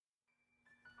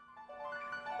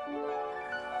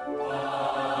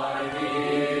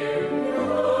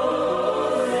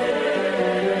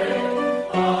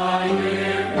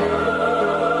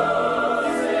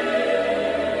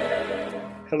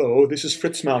Hello, this is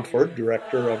Fritz Mountford,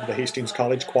 director of the Hastings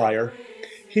College Choir.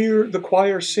 Here, the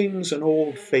choir sings an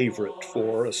old favorite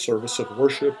for a service of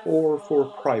worship or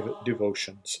for private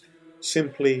devotions,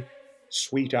 simply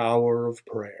Sweet Hour of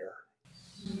Prayer.